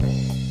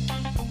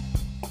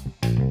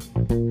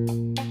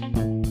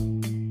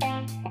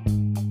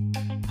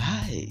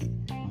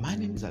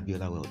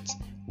Angela Welts.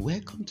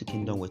 Welcome to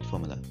Kingdom Wealth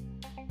Formula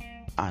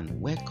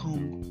and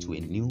welcome to a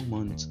new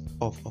month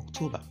of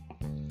October.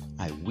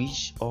 I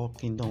wish all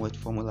Kingdom Wealth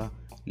Formula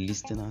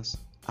listeners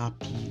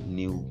happy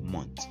new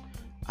month,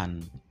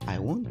 and I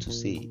want to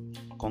say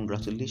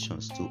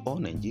congratulations to all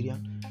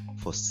Nigerians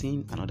for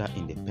seeing another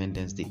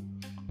Independence Day.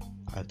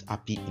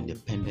 Happy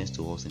independence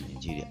to us in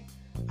Nigeria,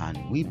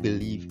 and we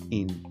believe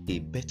in a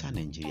better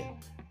Nigeria.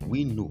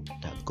 We know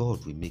that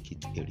God will make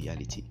it a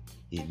reality.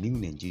 A new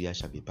Nigeria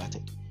shall be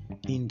birthed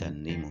in the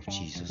name of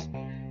Jesus.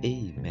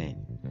 Amen.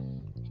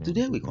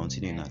 Today we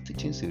continue in our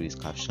teaching series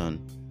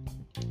caption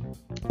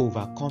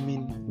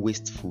Overcoming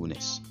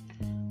Wastefulness.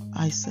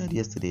 I said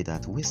yesterday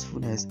that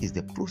wastefulness is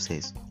the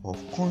process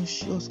of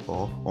conscious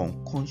or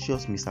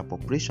unconscious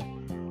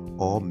misappropriation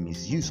or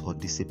misuse or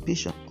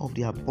dissipation of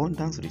the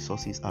abundant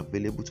resources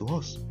available to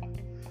us.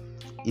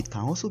 It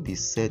can also be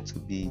said to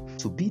be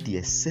the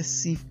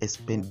excessive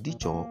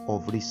expenditure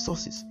of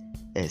resources.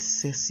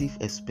 Excessive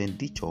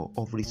expenditure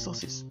of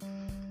resources.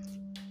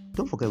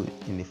 Don't forget,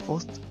 in the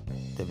first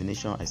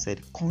definition, I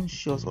said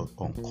conscious or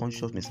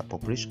unconscious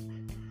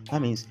misappropriation.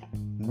 That means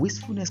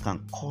wastefulness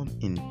can come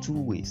in two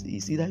ways.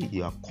 It's either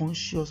you are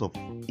conscious of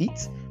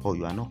it or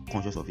you are not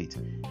conscious of it.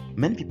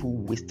 Many people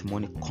waste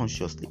money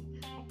consciously,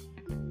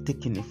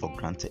 taking it for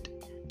granted,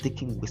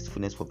 taking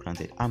wastefulness for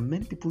granted, and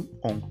many people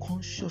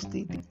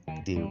unconsciously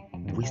they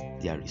waste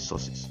their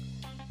resources.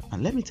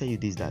 And let me tell you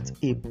this, that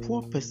a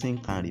poor person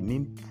can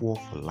remain poor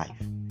for life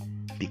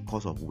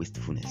because of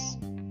wastefulness.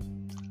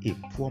 A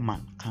poor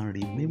man can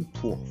remain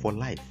poor for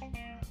life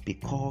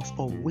because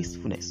of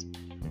wastefulness.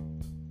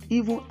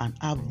 Even an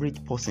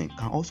average person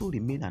can also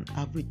remain an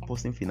average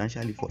person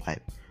financially for life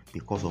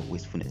because of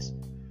wastefulness.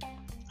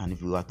 And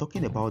if we are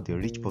talking about the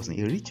rich person,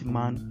 a rich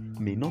man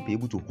may not be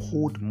able to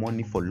hold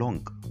money for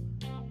long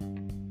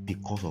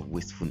because of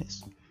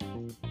wastefulness.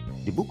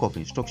 The book of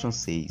instructions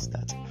says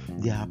that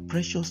there are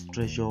precious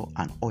treasure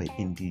and oil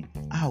in the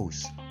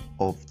house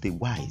of the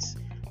wise,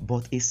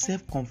 but a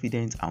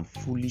self-confident and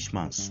foolish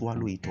man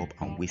swallow it up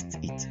and waste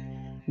it.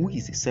 Who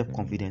is a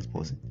self-confident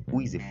person?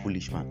 Who is a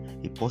foolish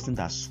man? A person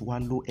that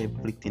swallow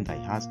everything that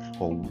he has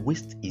or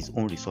waste his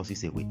own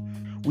resources away.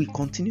 We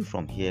continue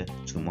from here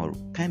tomorrow.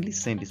 Kindly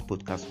send this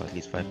podcast to at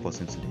least 5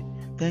 persons today.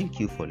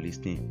 Thank you for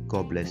listening.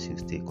 God bless you.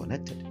 Stay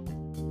connected.